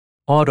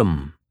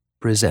Autumn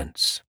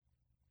presents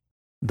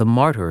The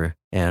Martyr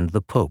and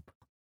the Pope,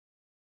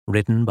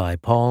 written by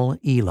Paul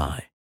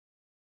Elie.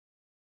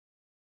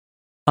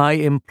 I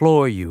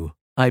implore you,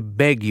 I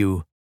beg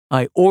you,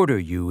 I order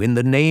you in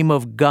the name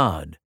of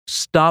God,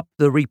 stop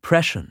the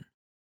repression.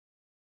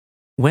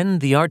 When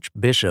the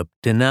Archbishop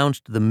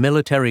denounced the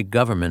military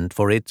government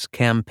for its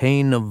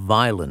campaign of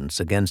violence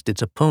against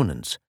its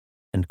opponents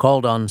and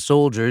called on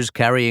soldiers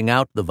carrying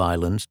out the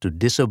violence to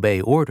disobey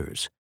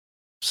orders,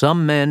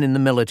 some men in the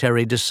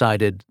military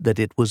decided that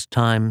it was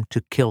time to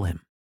kill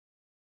him.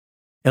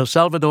 El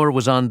Salvador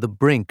was on the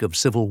brink of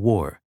civil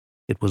war.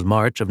 It was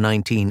March of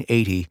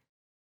 1980,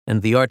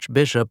 and the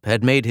Archbishop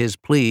had made his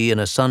plea in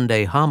a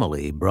Sunday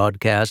homily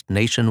broadcast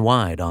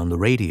nationwide on the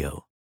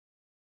radio.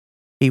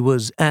 He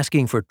was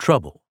asking for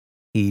trouble.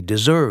 He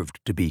deserved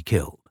to be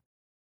killed.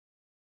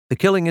 The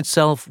killing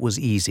itself was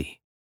easy.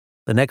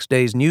 The next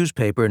day's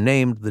newspaper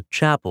named the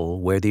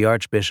chapel where the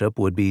Archbishop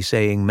would be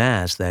saying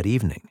Mass that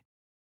evening.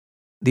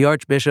 The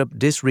Archbishop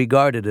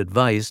disregarded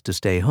advice to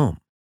stay home.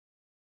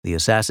 The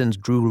assassins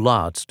drew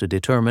lots to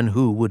determine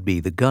who would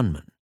be the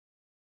gunman.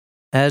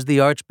 As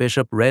the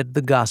Archbishop read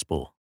the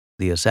Gospel,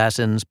 the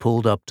assassins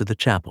pulled up to the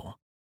chapel.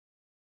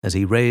 As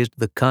he raised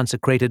the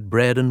consecrated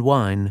bread and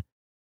wine,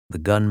 the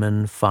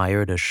gunman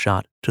fired a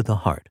shot to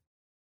the heart.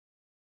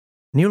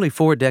 Nearly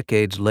 4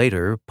 decades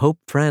later, Pope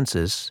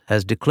Francis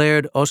has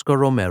declared Óscar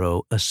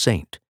Romero a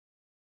saint.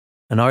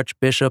 An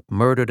archbishop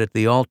murdered at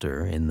the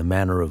altar, in the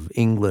manner of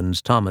England's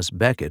Thomas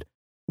Becket,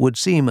 would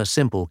seem a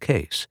simple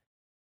case.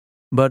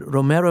 But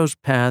Romero's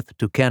path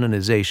to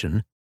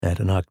canonization,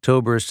 at an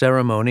October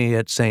ceremony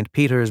at St.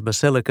 Peter's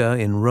Basilica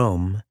in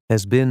Rome,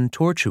 has been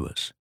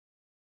tortuous.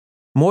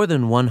 More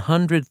than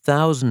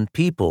 100,000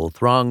 people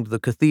thronged the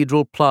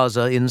cathedral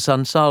plaza in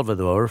San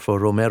Salvador for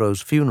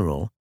Romero's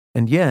funeral,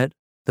 and yet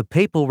the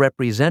papal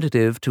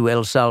representative to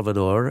El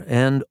Salvador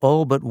and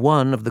all but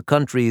one of the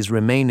country's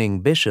remaining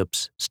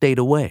bishops stayed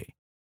away,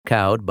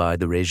 cowed by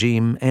the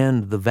regime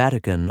and the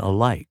Vatican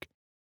alike.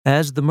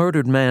 As the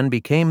murdered man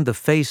became the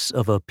face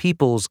of a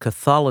people's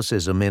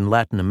Catholicism in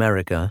Latin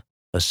America,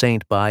 a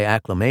saint by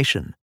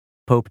acclamation,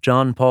 Pope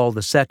John Paul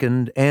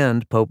II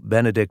and Pope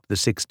Benedict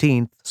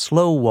XVI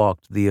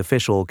slow-walked the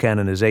official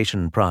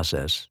canonization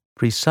process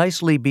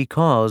precisely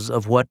because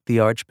of what the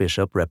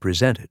Archbishop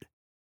represented.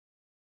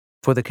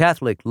 For the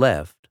Catholic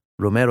left,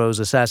 Romero's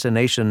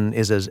assassination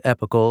is as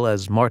epical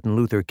as Martin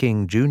Luther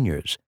King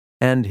Jr.'s,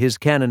 and his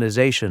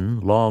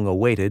canonization, long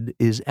awaited,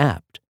 is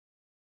apt.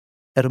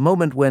 At a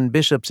moment when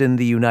bishops in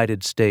the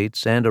United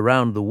States and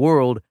around the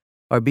world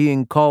are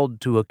being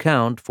called to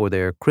account for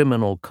their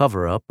criminal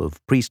cover-up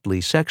of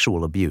priestly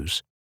sexual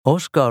abuse,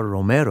 Óscar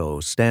Romero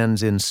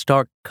stands in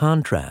stark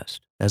contrast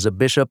as a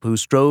bishop who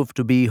strove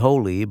to be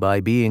holy by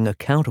being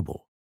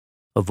accountable.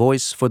 A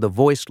voice for the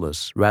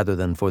voiceless rather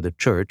than for the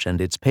Church and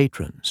its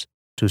patrons.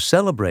 To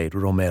celebrate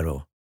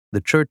Romero,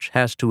 the Church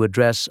has to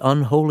address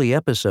unholy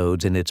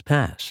episodes in its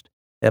past,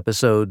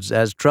 episodes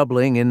as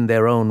troubling in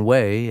their own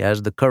way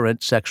as the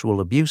current sexual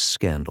abuse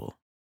scandal.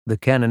 The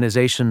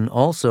canonization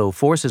also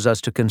forces us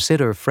to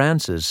consider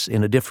Francis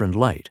in a different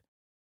light,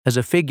 as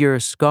a figure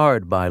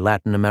scarred by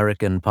Latin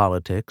American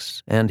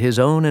politics and his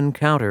own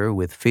encounter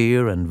with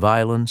fear and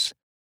violence,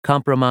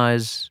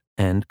 compromise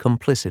and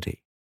complicity.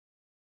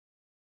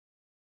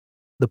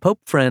 The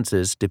Pope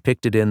Francis,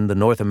 depicted in the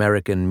North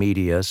American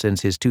media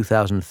since his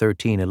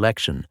 2013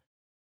 election,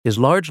 is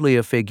largely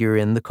a figure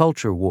in the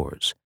culture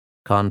wars,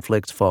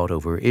 conflicts fought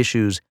over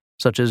issues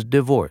such as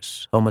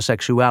divorce,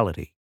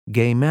 homosexuality,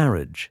 gay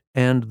marriage,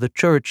 and the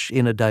Church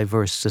in a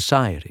diverse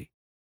society.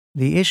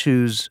 The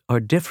issues are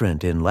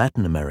different in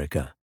Latin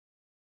America.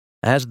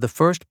 As the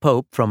first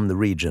pope from the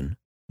region,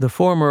 the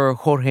former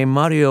Jorge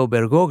Mario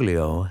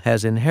Bergoglio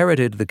has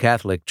inherited the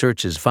Catholic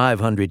Church's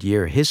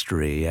 500-year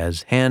history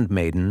as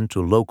handmaiden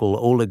to local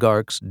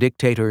oligarchs,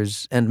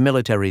 dictators, and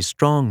military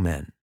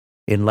strongmen.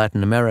 In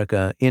Latin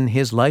America, in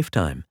his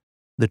lifetime,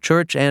 the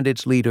Church and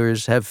its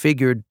leaders have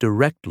figured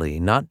directly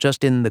not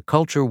just in the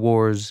culture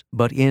wars,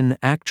 but in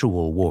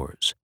actual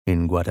wars,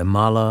 in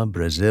Guatemala,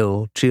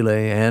 Brazil,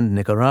 Chile, and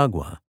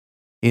Nicaragua.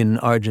 In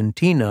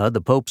Argentina, the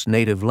Pope's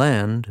native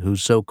land,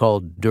 whose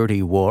so-called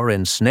dirty war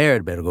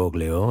ensnared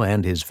Bergoglio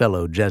and his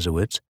fellow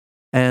Jesuits,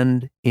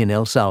 and in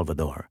El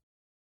Salvador.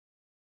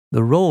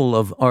 The role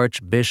of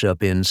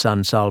Archbishop in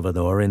San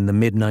Salvador in the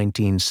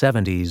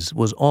mid-1970s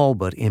was all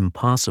but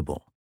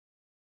impossible.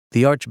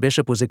 The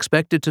Archbishop was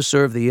expected to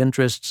serve the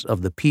interests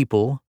of the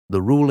people,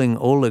 the ruling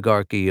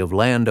oligarchy of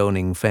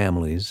landowning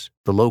families,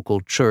 the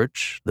local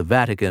church, the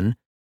Vatican,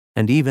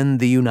 and even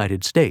the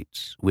United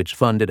States, which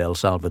funded El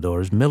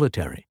Salvador's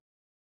military.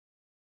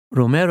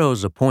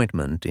 Romero's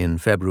appointment in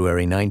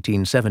February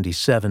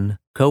 1977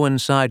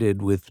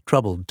 coincided with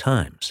troubled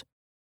times.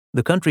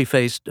 The country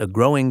faced a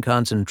growing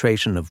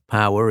concentration of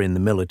power in the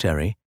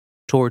military,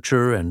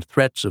 torture and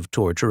threats of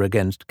torture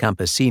against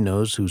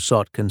campesinos who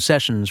sought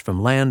concessions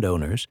from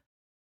landowners,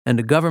 and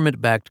a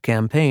government-backed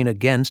campaign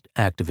against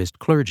activist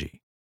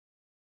clergy.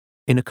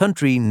 In a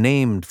country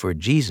named for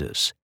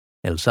Jesus,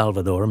 El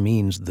Salvador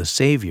means the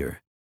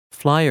Savior,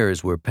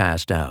 Flyers were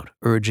passed out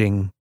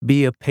urging,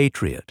 "Be a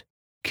patriot,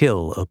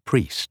 kill a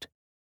priest."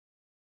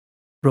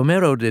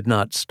 Romero did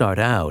not start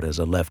out as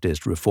a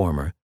leftist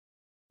reformer.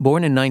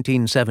 Born in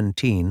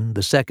 1917,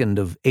 the second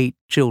of 8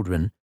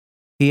 children,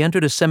 he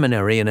entered a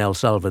seminary in El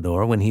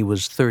Salvador when he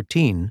was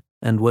 13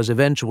 and was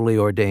eventually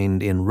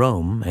ordained in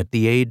Rome at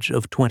the age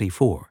of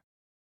 24.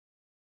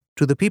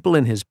 To the people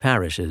in his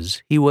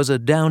parishes, he was a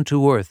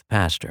down-to-earth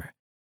pastor.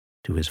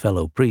 To his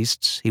fellow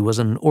priests, he was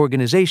an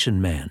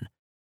organization man,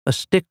 a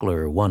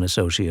stickler, one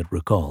associate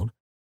recalled.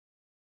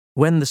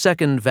 When the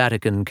Second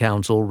Vatican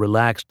Council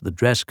relaxed the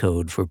dress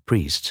code for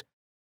priests,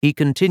 he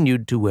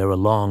continued to wear a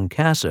long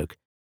cassock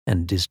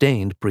and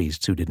disdained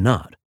priests who did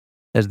not.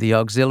 As the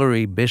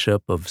auxiliary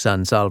bishop of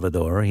San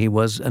Salvador, he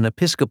was an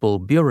episcopal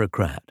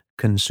bureaucrat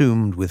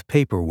consumed with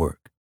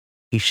paperwork.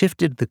 He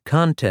shifted the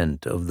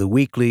content of the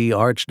weekly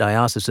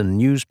archdiocesan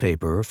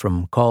newspaper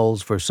from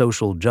calls for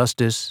social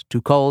justice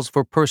to calls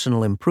for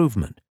personal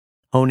improvement,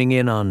 honing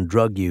in on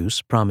drug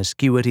use,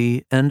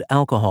 promiscuity, and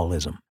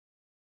alcoholism.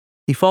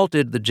 He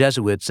faulted the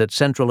Jesuits at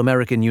Central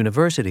American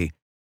University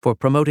for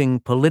promoting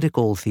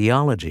political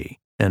theology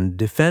and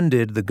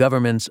defended the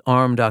government's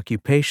armed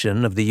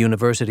occupation of the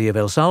University of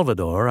El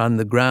Salvador on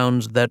the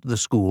grounds that the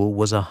school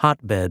was a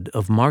hotbed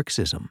of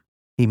Marxism.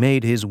 He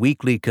made his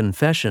weekly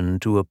confession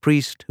to a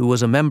priest who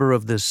was a member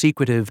of the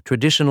secretive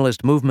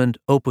traditionalist movement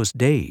Opus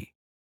Dei.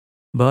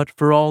 But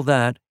for all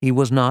that, he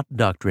was not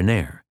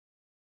doctrinaire.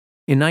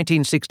 In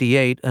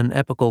 1968, an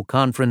epical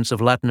conference of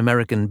Latin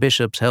American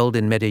bishops held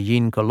in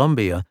Medellin,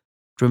 Colombia,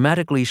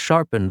 dramatically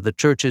sharpened the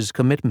Church's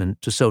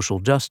commitment to social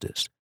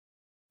justice.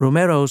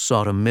 Romero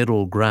sought a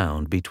middle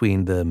ground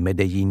between the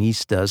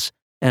Medellinistas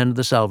and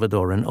the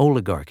Salvadoran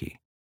oligarchy.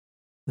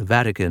 The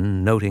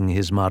Vatican, noting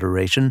his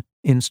moderation,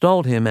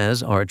 installed him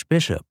as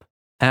archbishop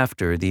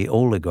after the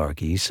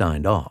oligarchy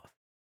signed off.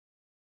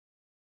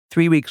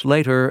 3 weeks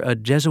later, a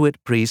Jesuit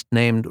priest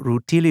named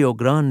Rutilio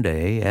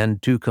Grande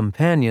and 2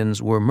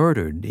 companions were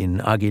murdered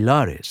in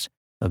Aguilares,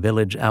 a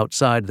village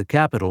outside the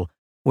capital,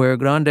 where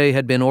Grande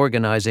had been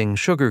organizing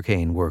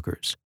sugarcane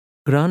workers.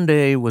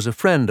 Grande was a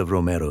friend of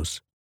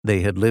Romero's.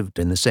 They had lived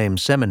in the same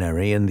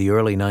seminary in the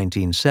early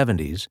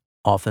 1970s,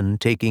 often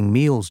taking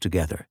meals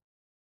together.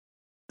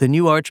 The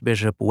new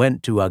archbishop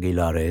went to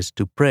Aguilares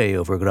to pray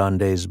over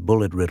Grande's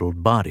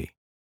bullet-riddled body.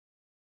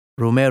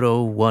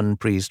 Romero, one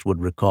priest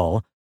would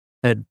recall,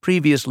 had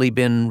previously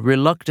been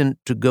reluctant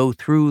to go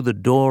through the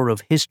door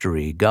of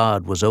history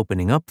God was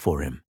opening up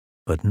for him,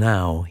 but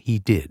now he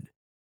did.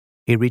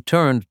 He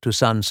returned to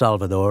San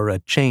Salvador a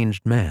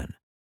changed man,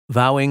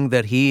 vowing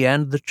that he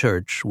and the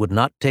Church would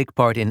not take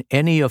part in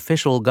any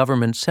official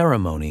government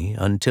ceremony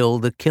until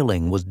the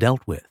killing was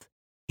dealt with.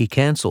 He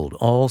canceled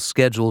all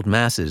scheduled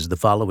masses the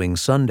following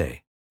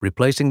Sunday,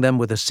 replacing them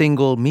with a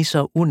single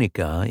misa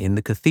única in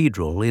the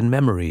cathedral in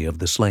memory of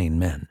the slain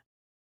men.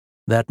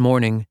 That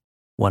morning,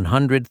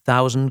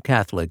 100,000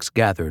 Catholics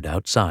gathered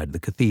outside the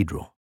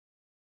cathedral.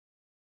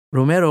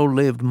 Romero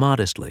lived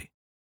modestly.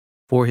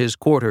 For his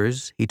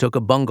quarters, he took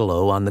a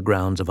bungalow on the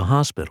grounds of a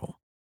hospital.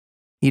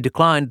 He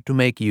declined to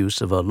make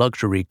use of a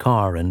luxury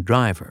car and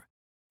driver.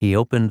 He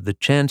opened the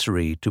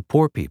chancery to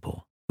poor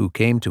people who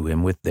came to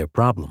him with their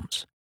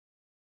problems.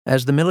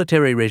 As the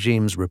military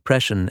regime's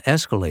repression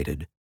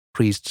escalated,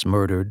 priests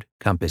murdered,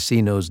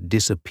 campesinos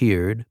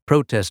disappeared,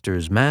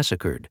 protesters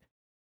massacred,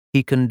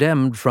 he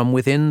condemned from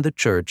within the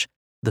Church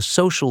the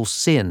social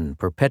sin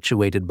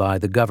perpetuated by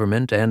the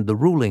government and the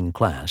ruling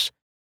class,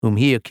 whom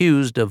he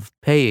accused of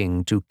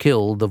paying to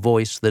kill the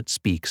voice that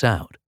speaks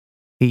out.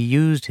 He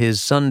used his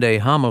Sunday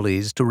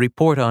homilies to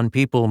report on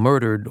people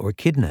murdered or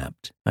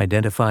kidnapped,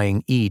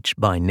 identifying each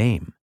by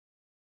name.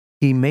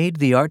 He made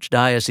the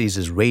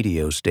archdiocese's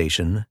radio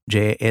station,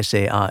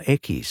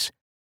 JSAX,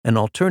 an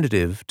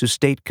alternative to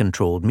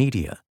state-controlled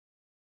media.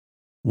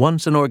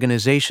 Once an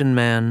organization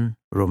man,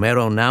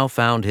 Romero now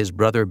found his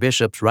brother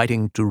bishops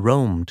writing to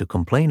Rome to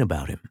complain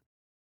about him.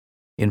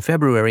 In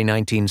February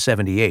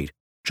 1978,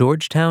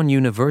 Georgetown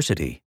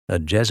University, a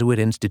Jesuit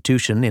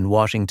institution in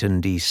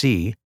Washington,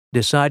 D.C.,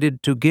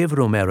 decided to give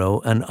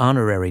Romero an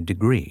honorary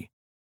degree.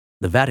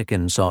 The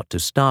Vatican sought to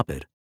stop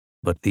it,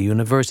 but the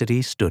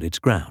university stood its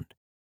ground.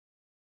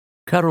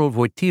 Karol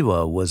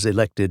Wojtyła was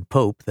elected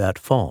pope that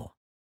fall.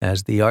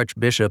 As the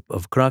Archbishop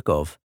of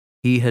Krakow,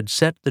 he had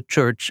set the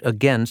Church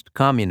against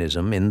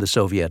communism in the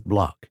Soviet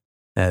bloc.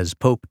 As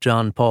Pope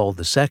John Paul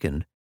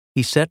II,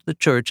 he set the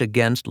Church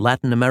against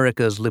Latin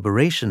America's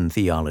liberation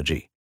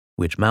theology,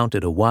 which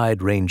mounted a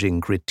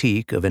wide-ranging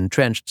critique of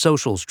entrenched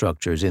social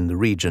structures in the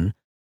region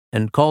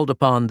and called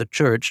upon the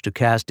Church to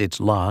cast its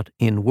lot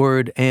in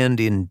word and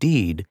in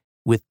deed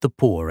with the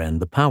poor and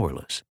the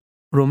powerless.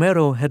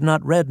 Romero had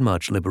not read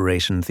much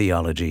liberation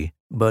theology,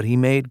 but he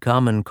made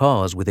common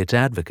cause with its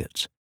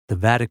advocates. The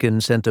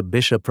Vatican sent a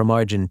bishop from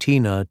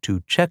Argentina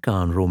to check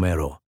on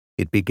Romero.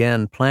 It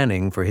began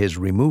planning for his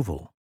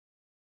removal.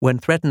 When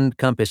threatened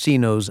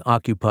campesinos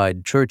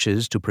occupied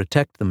churches to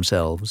protect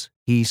themselves,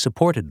 he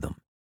supported them.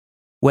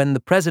 When the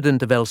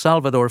president of El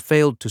Salvador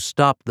failed to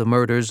stop the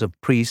murders of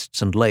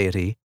priests and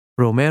laity,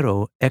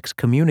 Romero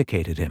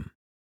excommunicated him.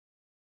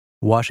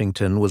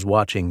 Washington was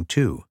watching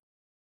too.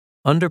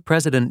 Under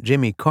President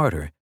Jimmy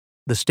Carter,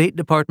 the State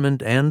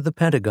Department and the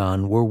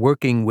Pentagon were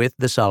working with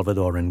the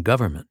Salvadoran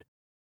government.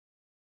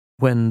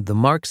 When the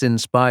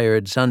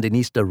Marx-inspired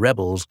Sandinista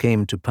rebels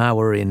came to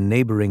power in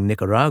neighboring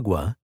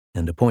Nicaragua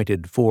and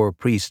appointed 4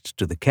 priests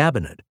to the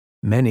cabinet,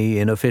 many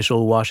in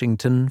official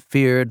Washington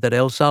feared that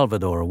El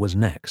Salvador was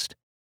next.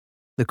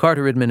 The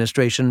Carter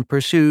administration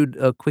pursued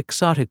a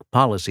quixotic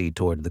policy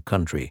toward the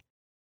country,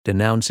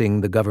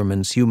 denouncing the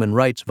government's human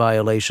rights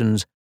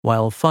violations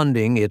while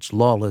funding its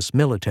lawless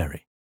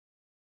military.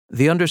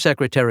 The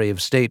Undersecretary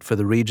of State for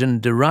the region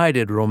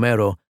derided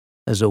Romero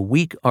as a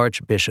weak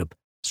archbishop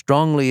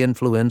strongly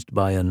influenced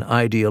by an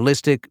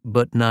idealistic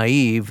but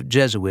naive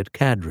Jesuit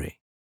cadre.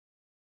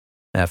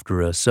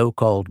 After a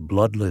so-called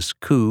bloodless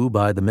coup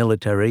by the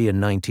military in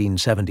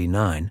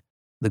 1979,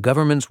 the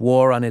government's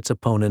war on its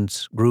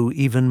opponents grew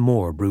even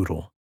more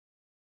brutal.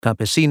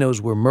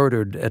 Campesinos were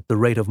murdered at the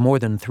rate of more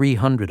than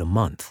 300 a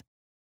month.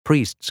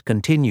 Priests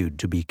continued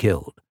to be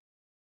killed.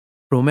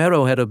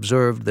 Romero had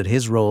observed that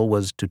his role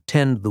was to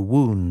tend the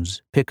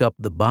wounds, pick up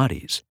the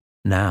bodies.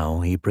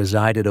 Now he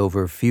presided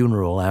over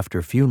funeral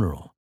after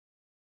funeral.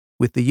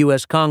 With the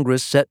U.S.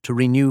 Congress set to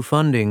renew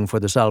funding for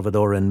the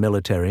Salvadoran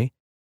military,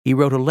 he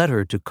wrote a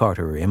letter to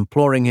Carter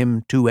imploring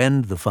him to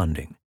end the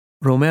funding.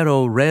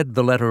 Romero read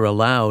the letter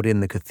aloud in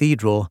the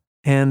cathedral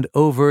and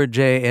over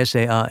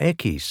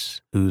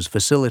JSAX, whose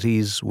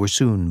facilities were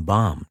soon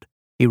bombed.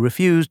 He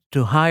refused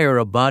to hire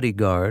a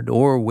bodyguard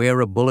or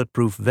wear a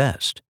bulletproof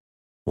vest.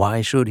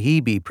 Why should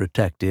he be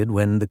protected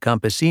when the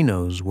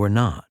campesinos were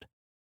not?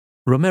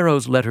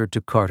 Romero's letter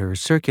to Carter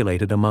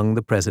circulated among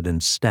the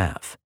president's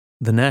staff.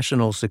 The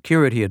National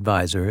Security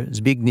Advisor,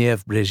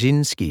 Zbigniew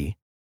Brzezinski,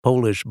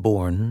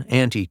 Polish-born,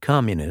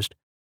 anti-communist,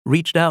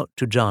 reached out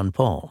to John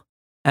Paul,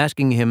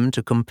 asking him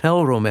to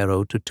compel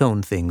Romero to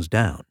tone things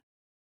down.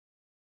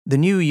 The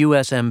new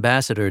U.S.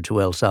 ambassador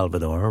to El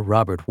Salvador,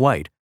 Robert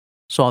White,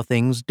 saw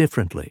things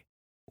differently.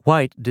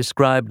 White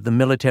described the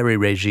military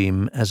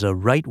regime as a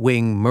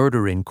right-wing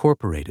murder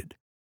incorporated.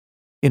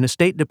 In a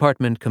State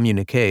Department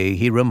communiqué,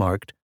 he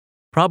remarked,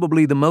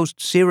 "Probably the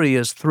most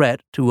serious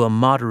threat to a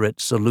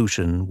moderate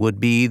solution would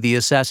be the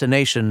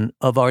assassination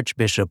of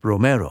Archbishop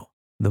Romero,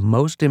 the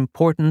most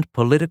important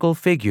political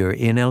figure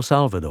in El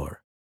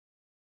Salvador."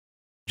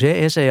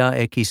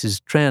 JSAX's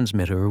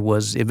transmitter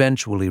was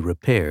eventually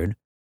repaired,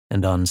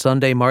 and on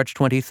Sunday, March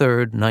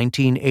 23,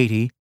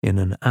 1980, in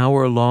an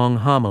hour-long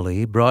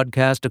homily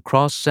broadcast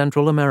across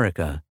Central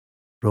America,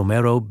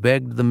 Romero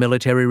begged the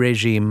military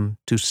regime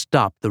to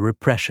stop the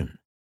repression.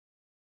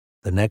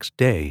 The next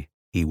day,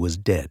 he was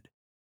dead.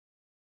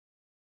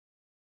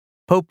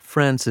 Pope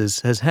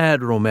Francis has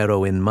had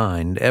Romero in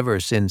mind ever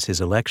since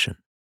his election.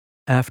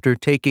 After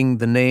taking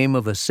the name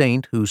of a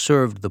saint who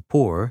served the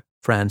poor,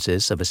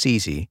 Francis of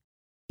Assisi,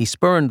 he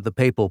spurned the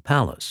papal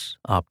palace,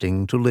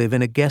 opting to live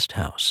in a guest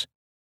house.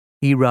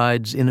 He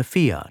rides in a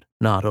Fiat,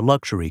 not a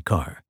luxury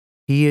car.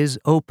 He is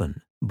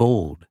open,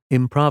 bold,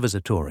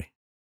 improvisatory.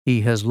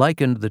 He has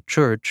likened the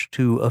church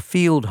to a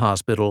field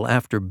hospital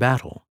after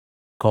battle,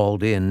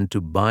 called in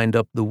to bind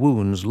up the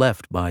wounds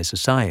left by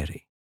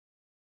society.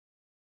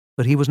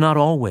 But he was not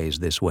always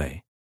this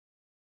way.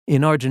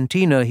 In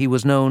Argentina, he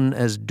was known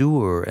as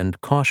dour and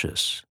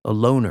cautious, a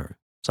loner,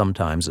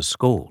 sometimes a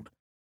scold.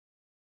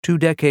 2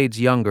 decades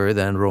younger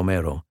than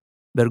Romero,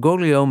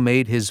 Bergoglio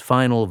made his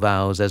final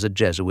vows as a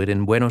Jesuit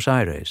in Buenos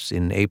Aires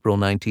in April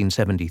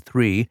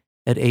 1973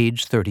 at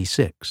age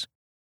 36.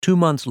 2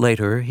 months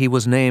later, he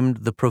was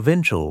named the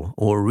provincial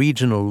or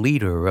regional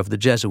leader of the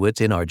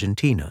Jesuits in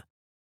Argentina,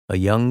 a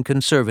young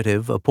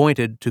conservative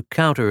appointed to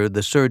counter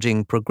the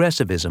surging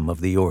progressivism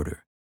of the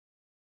order.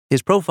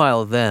 His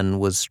profile then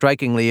was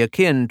strikingly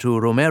akin to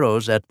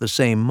Romero's at the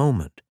same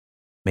moment,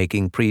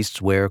 making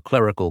priests wear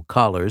clerical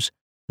collars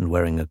and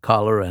wearing a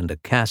collar and a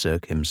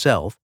cassock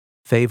himself,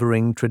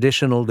 favoring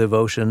traditional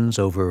devotions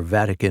over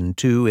Vatican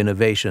II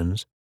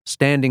innovations,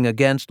 standing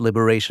against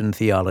liberation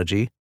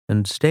theology,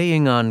 and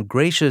staying on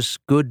gracious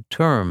good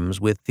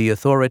terms with the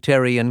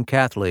authoritarian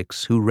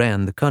Catholics who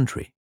ran the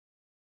country.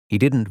 He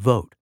didn't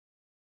vote.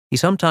 He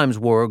sometimes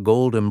wore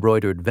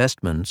gold-embroidered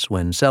vestments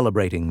when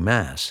celebrating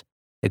Mass,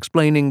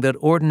 explaining that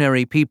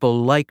ordinary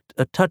people liked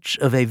a touch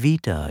of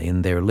Evita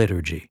in their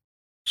liturgy.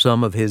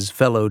 Some of his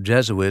fellow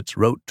Jesuits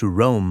wrote to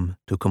Rome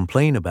to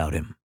complain about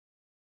him.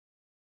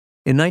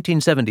 In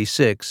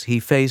 1976, he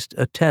faced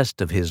a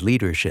test of his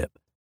leadership.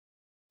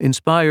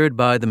 Inspired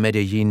by the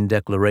Medellin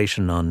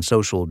Declaration on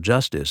Social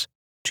Justice,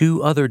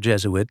 2 other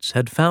Jesuits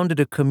had founded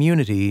a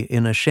community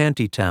in a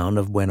shanty town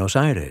of Buenos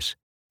Aires,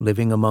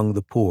 living among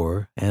the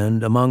poor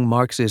and among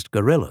Marxist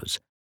guerrillas,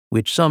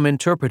 which some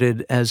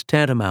interpreted as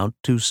tantamount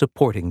to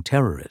supporting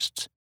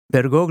terrorists.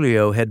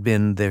 Bergoglio had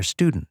been their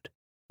student.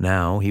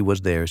 Now he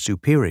was their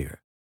superior.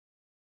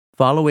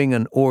 Following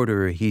an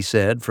order, he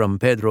said, from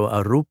Pedro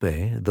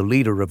Arrupe, the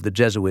leader of the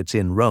Jesuits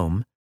in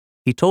Rome,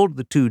 he told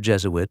the 2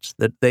 Jesuits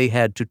that they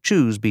had to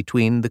choose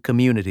between the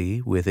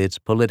community with its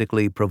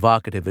politically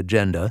provocative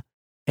agenda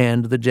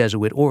and the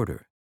Jesuit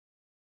order.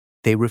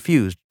 They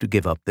refused to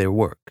give up their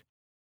work.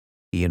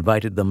 He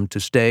invited them to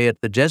stay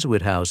at the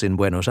Jesuit house in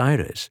Buenos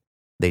Aires.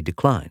 They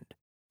declined.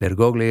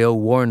 Bergoglio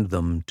warned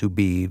them to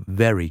be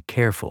very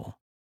careful.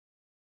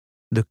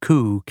 The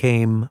coup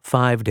came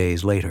 5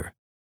 days later.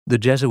 The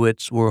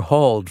Jesuits were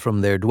hauled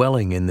from their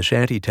dwelling in the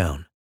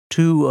shantytown.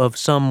 2 of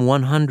some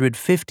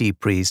 150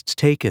 priests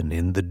taken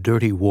in the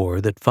dirty war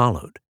that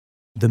followed.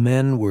 The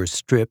men were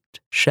stripped,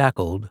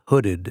 shackled,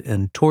 hooded,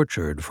 and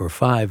tortured for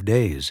 5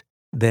 days,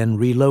 then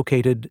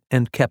relocated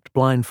and kept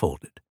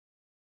blindfolded.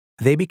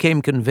 They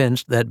became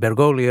convinced that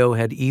Bergoglio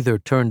had either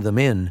turned them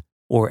in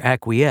or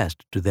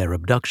acquiesced to their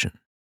abduction.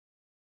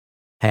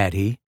 Had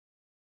he?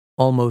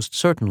 Almost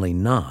certainly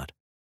not,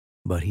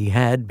 but he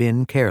had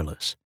been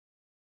careless.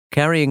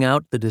 Carrying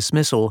out the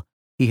dismissal,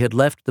 he had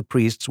left the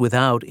priests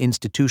without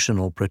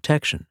institutional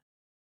protection.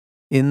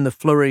 In the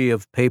flurry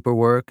of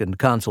paperwork and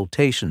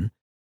consultation,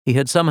 he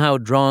had somehow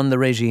drawn the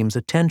regime's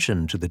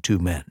attention to the 2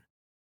 men.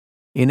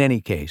 In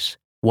any case,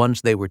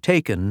 once they were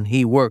taken,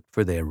 he worked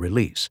for their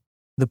release.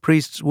 The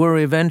priests were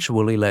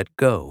eventually let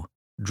go,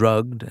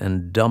 drugged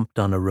and dumped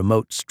on a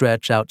remote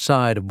stretch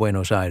outside of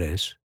Buenos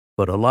Aires,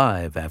 but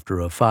alive after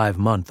a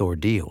 5-month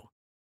ordeal.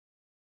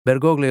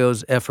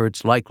 Bergoglio's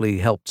efforts likely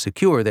helped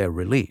secure their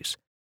release.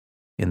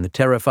 In the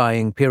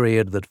terrifying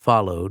period that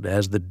followed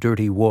as the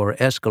dirty war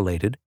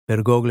escalated,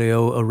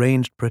 Bergoglio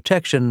arranged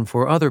protection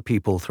for other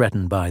people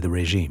threatened by the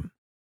regime.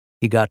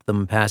 He got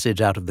them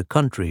passage out of the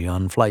country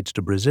on flights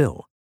to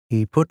Brazil.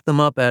 He put them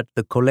up at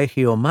the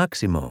Colegio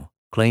Maximo,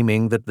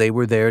 claiming that they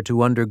were there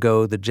to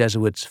undergo the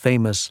Jesuits'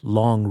 famous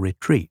long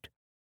retreat.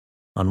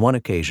 On one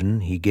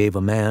occasion, he gave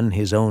a man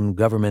his own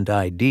government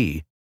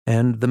ID,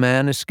 and the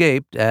man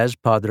escaped as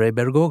Padre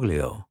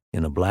Bergoglio,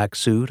 in a black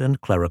suit and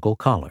clerical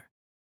collar.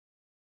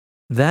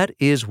 That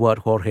is what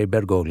Jorge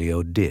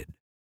Bergoglio did.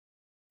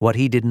 What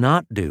he did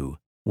not do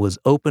was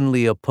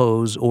openly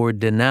oppose or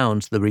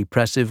denounce the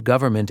repressive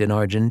government in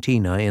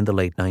Argentina in the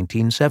late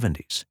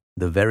 1970s,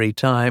 the very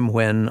time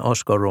when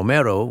Óscar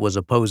Romero was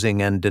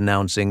opposing and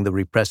denouncing the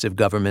repressive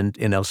government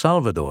in El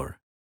Salvador,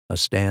 a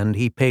stand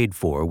he paid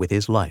for with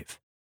his life.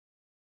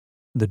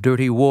 The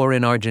dirty war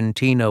in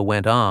Argentina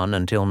went on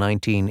until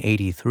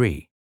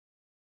 1983.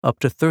 Up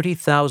to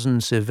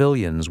 30,000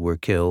 civilians were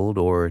killed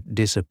or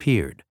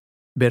disappeared.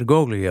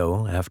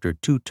 Bergoglio, after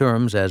 2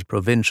 terms as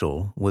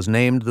provincial, was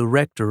named the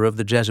rector of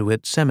the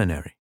Jesuit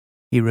seminary.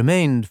 He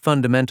remained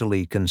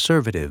fundamentally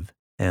conservative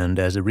and,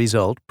 as a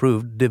result,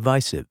 proved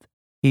divisive.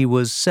 He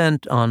was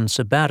sent on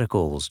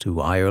sabbaticals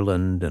to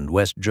Ireland and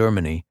West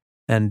Germany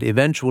and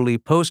eventually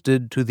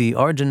posted to the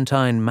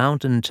Argentine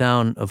mountain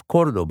town of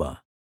Córdoba,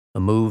 a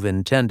move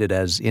intended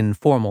as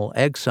informal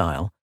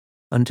exile,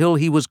 until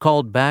he was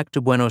called back to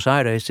Buenos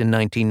Aires in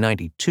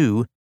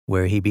 1992,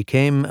 where he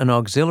became an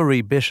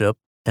auxiliary bishop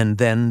and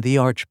then the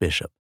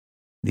archbishop.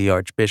 The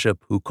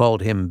archbishop who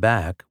called him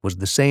back was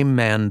the same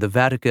man the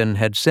Vatican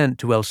had sent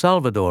to El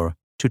Salvador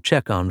to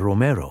check on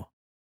Romero.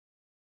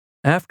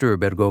 After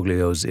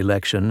Bergoglio's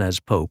election as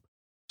pope,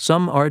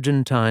 some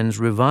Argentines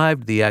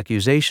revived the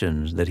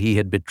accusations that he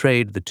had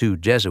betrayed the 2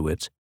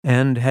 Jesuits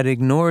and had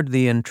ignored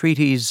the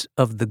entreaties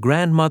of the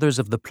Grandmothers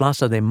of the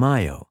Plaza de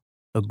Mayo,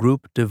 a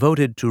group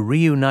devoted to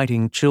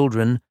reuniting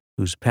children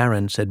whose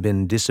parents had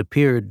been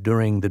disappeared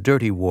during the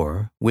dirty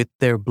war with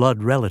their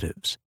blood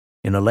relatives.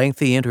 In a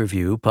lengthy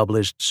interview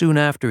published soon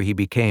after he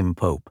became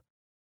pope,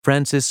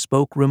 Francis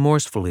spoke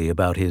remorsefully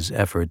about his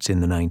efforts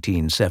in the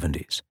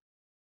 1970s.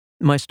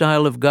 "My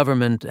style of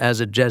government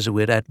as a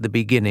Jesuit at the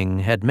beginning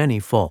had many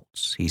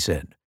faults," he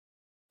said.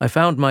 "I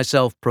found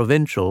myself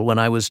provincial when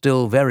I was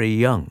still very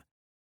young.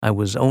 I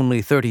was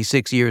only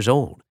 36 years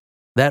old.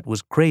 That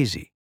was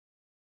crazy.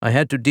 I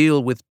had to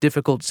deal with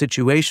difficult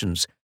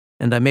situations,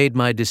 and I made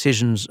my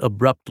decisions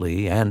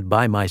abruptly and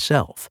by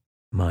myself.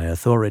 My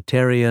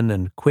authoritarian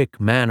and quick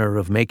manner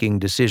of making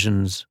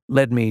decisions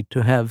led me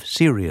to have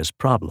serious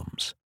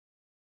problems."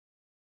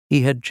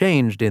 He had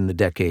changed in the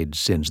decades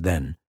since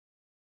then.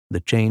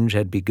 The change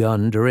had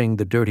begun during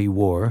the dirty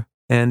war,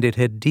 and it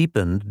had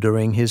deepened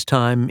during his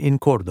time in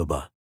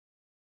Córdoba.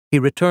 He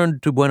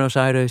returned to Buenos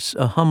Aires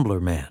a humbler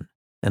man,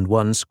 and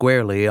one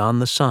squarely on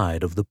the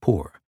side of the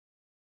poor.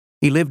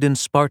 He lived in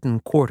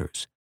Spartan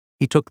quarters.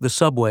 He took the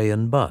subway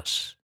and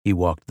bus. He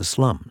walked the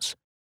slums.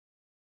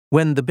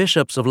 When the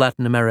bishops of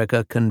Latin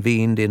America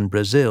convened in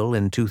Brazil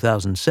in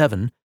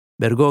 2007,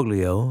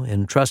 Bergoglio,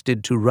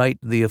 entrusted to write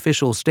the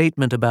official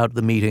statement about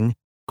the meeting,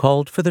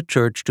 called for the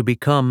Church to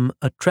become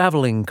a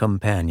traveling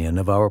companion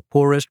of our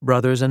poorest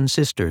brothers and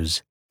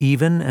sisters,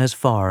 even as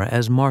far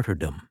as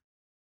martyrdom.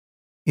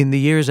 In the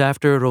years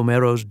after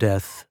Romero's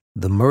death,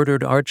 the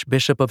murdered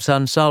Archbishop of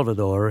San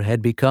Salvador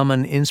had become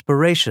an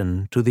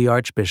inspiration to the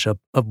Archbishop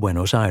of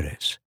Buenos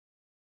Aires.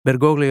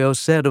 Bergoglio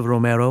said of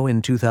Romero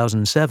in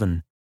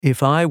 2007,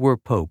 "If I were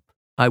Pope,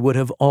 I would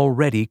have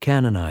already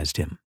canonized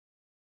him."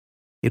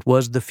 It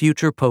was the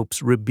future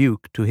Pope's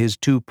rebuke to his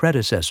 2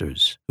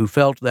 predecessors, who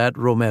felt that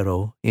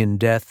Romero, in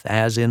death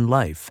as in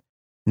life,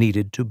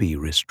 needed to be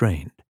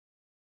restrained.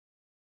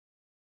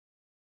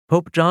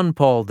 Pope John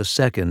Paul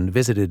II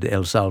visited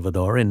El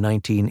Salvador in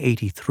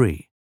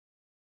 1983.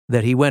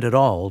 That he went at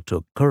all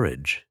took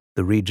courage,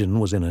 the region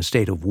was in a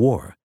state of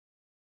war.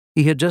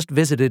 He had just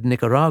visited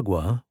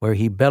Nicaragua, where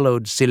he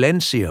bellowed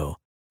 "Silencio"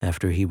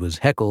 after he was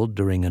heckled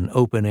during an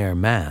open-air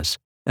mass,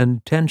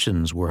 and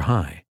tensions were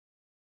high.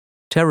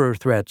 Terror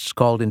threats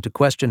called into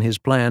question his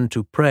plan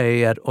to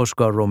pray at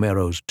Óscar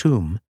Romero's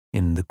tomb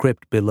in the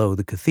crypt below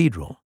the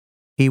cathedral.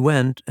 He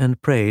went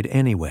and prayed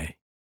anyway.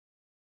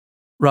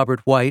 Robert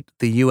White,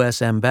 the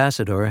U.S.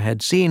 ambassador,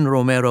 had seen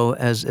Romero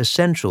as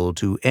essential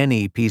to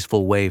any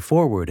peaceful way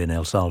forward in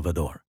El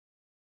Salvador.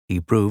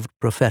 He proved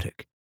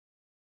prophetic.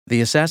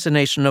 The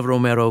assassination of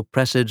Romero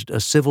presaged a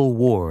civil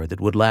war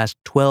that would last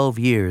 12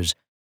 years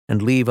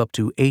and leave up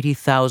to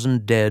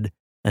 80,000 dead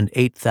and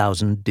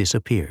 8,000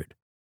 disappeared.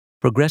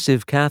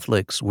 Progressive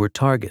Catholics were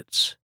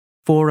targets.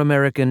 4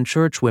 American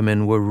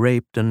churchwomen were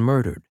raped and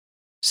murdered.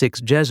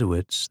 6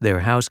 Jesuits,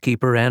 their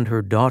housekeeper and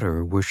her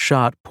daughter, were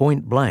shot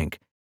point-blank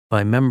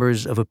by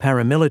members of a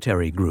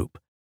paramilitary group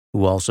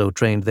who also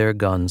trained their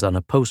guns on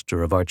a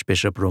poster of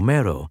Archbishop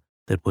Romero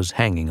that was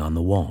hanging on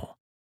the wall.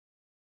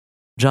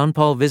 John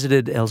Paul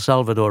visited El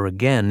Salvador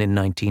again in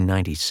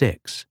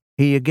 1996.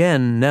 He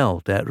again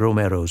knelt at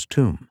Romero's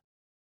tomb.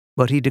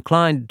 But he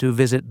declined to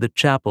visit the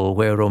chapel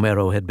where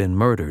Romero had been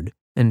murdered,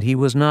 and he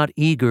was not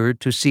eager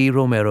to see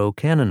Romero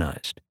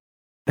canonized.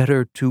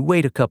 Better to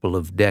wait a couple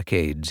of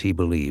decades, he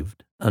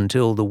believed,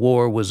 until the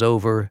war was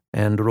over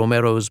and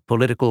Romero's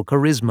political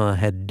charisma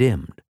had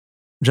dimmed.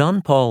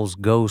 John Paul's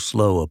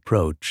go-slow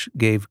approach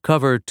gave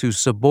cover to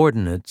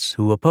subordinates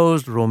who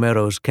opposed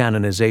Romero's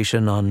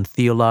canonization on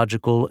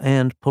theological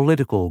and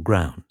political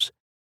grounds.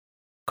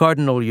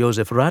 Cardinal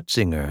Joseph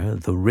Ratzinger,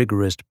 the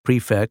rigorous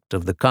prefect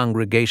of the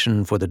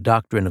Congregation for the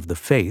Doctrine of the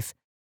Faith,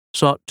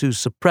 sought to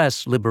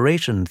suppress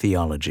liberation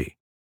theology,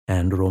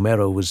 and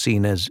Romero was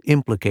seen as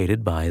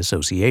implicated by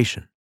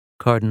association.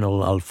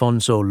 Cardinal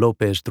Alfonso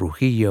López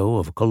Trujillo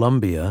of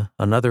Colombia,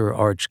 another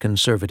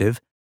arch-conservative,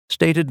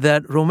 stated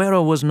that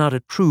Romero was not a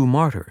true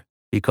martyr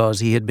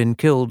because he had been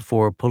killed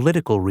for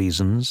political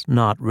reasons,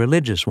 not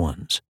religious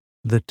ones.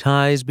 The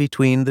ties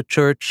between the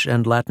Church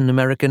and Latin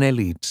American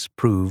elites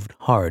proved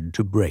hard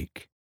to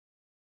break.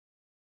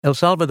 El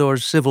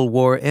Salvador's civil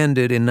war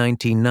ended in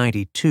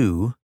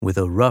 1992 with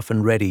a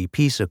rough-and-ready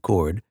peace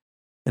accord,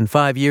 and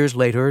 5 years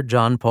later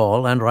John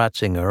Paul and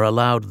Ratzinger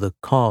allowed the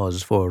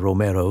cause for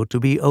Romero to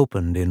be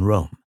opened in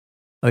Rome.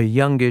 A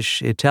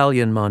youngish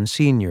Italian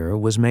Monsignor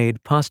was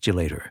made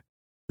postulator,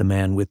 the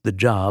man with the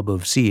job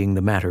of seeing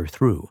the matter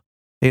through.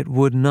 It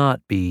would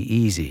not be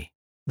easy.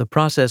 The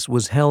process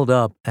was held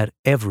up at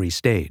every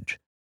stage,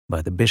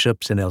 by the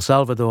bishops in El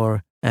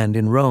Salvador, and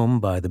in Rome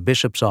by the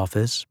bishop's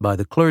office, by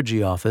the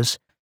clergy office,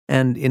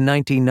 and in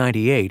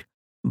 1998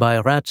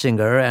 by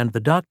Ratzinger and the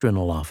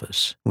doctrinal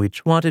office,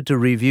 which wanted to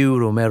review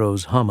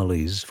Romero's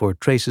homilies for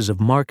traces of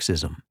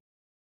Marxism.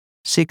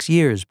 6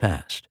 years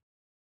passed.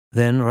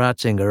 Then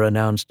Ratzinger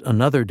announced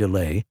another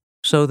delay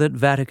so that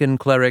Vatican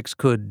clerics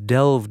could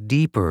delve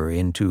deeper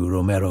into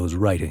Romero's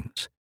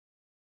writings.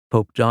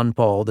 Pope John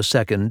Paul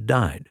II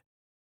died.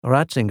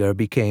 Ratzinger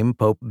became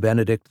Pope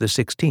Benedict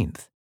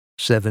XVI.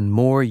 7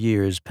 more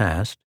years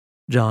passed.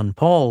 John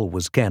Paul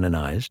was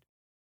canonized.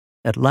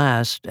 At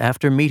last,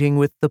 after meeting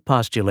with the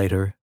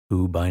postulator,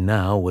 who by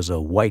now was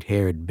a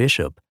white-haired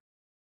bishop,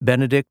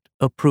 Benedict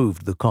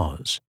approved the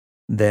cause.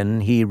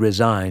 Then he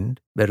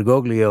resigned.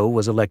 Bergoglio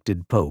was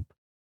elected pope.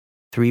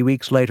 3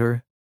 weeks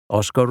later,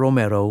 Óscar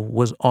Romero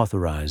was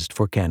authorized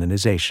for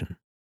canonization.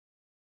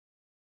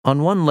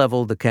 On one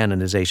level, the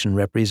canonization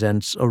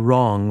represents a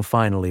wrong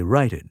finally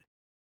righted.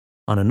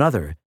 On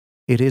another,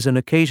 it is an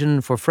occasion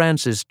for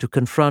Francis to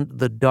confront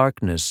the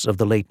darkness of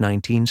the late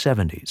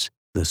 1970s,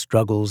 the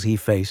struggles he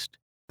faced,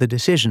 the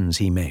decisions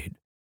he made.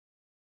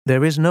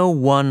 There is no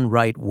one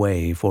right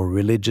way for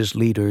religious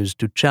leaders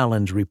to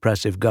challenge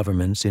repressive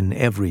governments in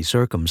every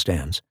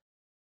circumstance.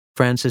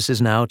 Francis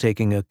is now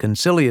taking a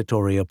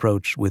conciliatory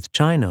approach with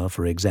China,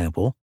 for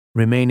example,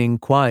 remaining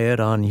quiet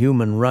on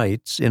human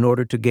rights in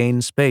order to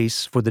gain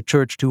space for the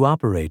Church to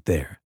operate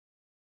there.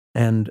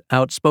 And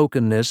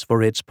outspokenness,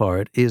 for its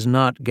part, is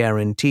not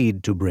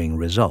guaranteed to bring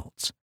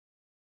results.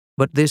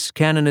 But this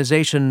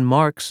canonization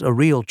marks a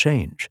real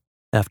change.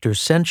 After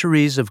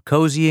centuries of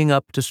cozying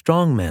up to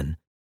strongmen,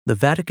 the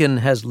Vatican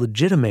has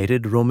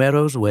legitimated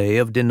Romero's way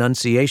of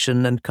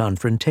denunciation and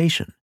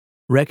confrontation,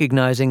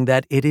 recognizing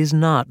that it is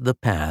not the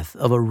path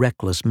of a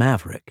reckless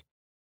maverick.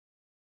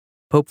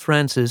 Pope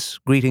Francis,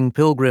 greeting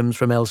pilgrims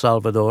from El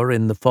Salvador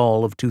in the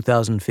fall of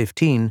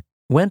 2015,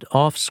 went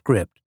off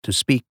script to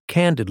speak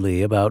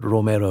candidly about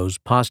Romero's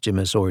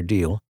posthumous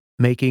ordeal,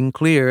 making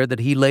clear that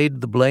he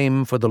laid the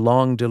blame for the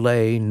long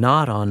delay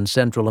not on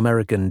Central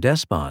American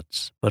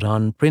despots, but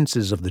on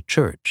princes of the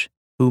Church,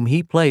 whom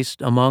he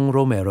placed among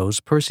Romero's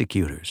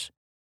persecutors.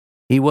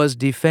 He was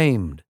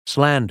defamed,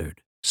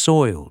 slandered,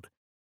 soiled.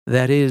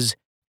 That is,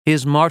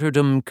 his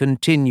martyrdom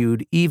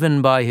continued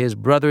even by his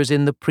brothers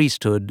in the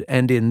priesthood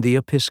and in the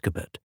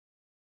episcopate.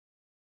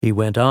 He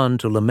went on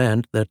to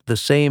lament that the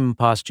same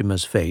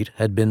posthumous fate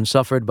had been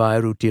suffered by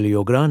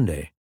Rutilio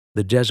Grande,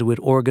 the Jesuit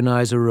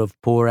organizer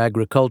of poor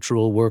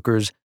agricultural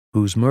workers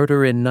whose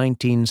murder in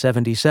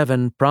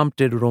 1977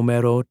 prompted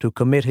Romero to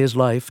commit his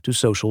life to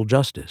social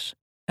justice.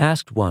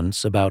 Asked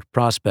once about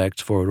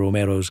prospects for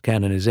Romero's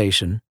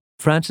canonization,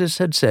 Francis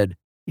had said,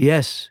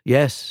 "Yes,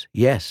 yes,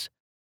 yes,"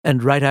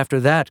 and right after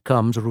that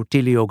comes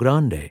Rutilio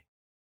Grande.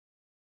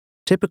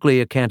 Typically,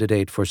 a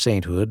candidate for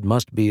sainthood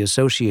must be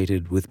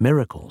associated with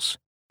miracles.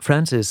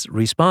 Francis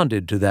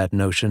responded to that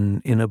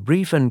notion in a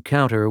brief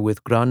encounter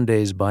with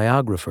Grande's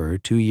biographer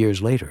 2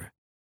 years later.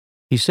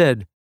 He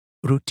said,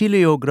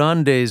 "Rutilio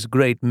Grande's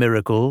great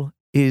miracle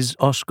is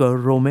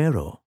Óscar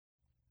Romero."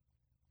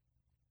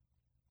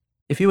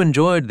 If you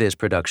enjoyed this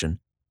production,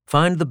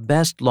 find the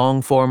best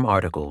long-form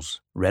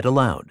articles read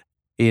aloud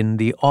in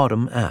the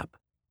Autumn app,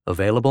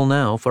 available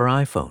now for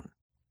iPhone.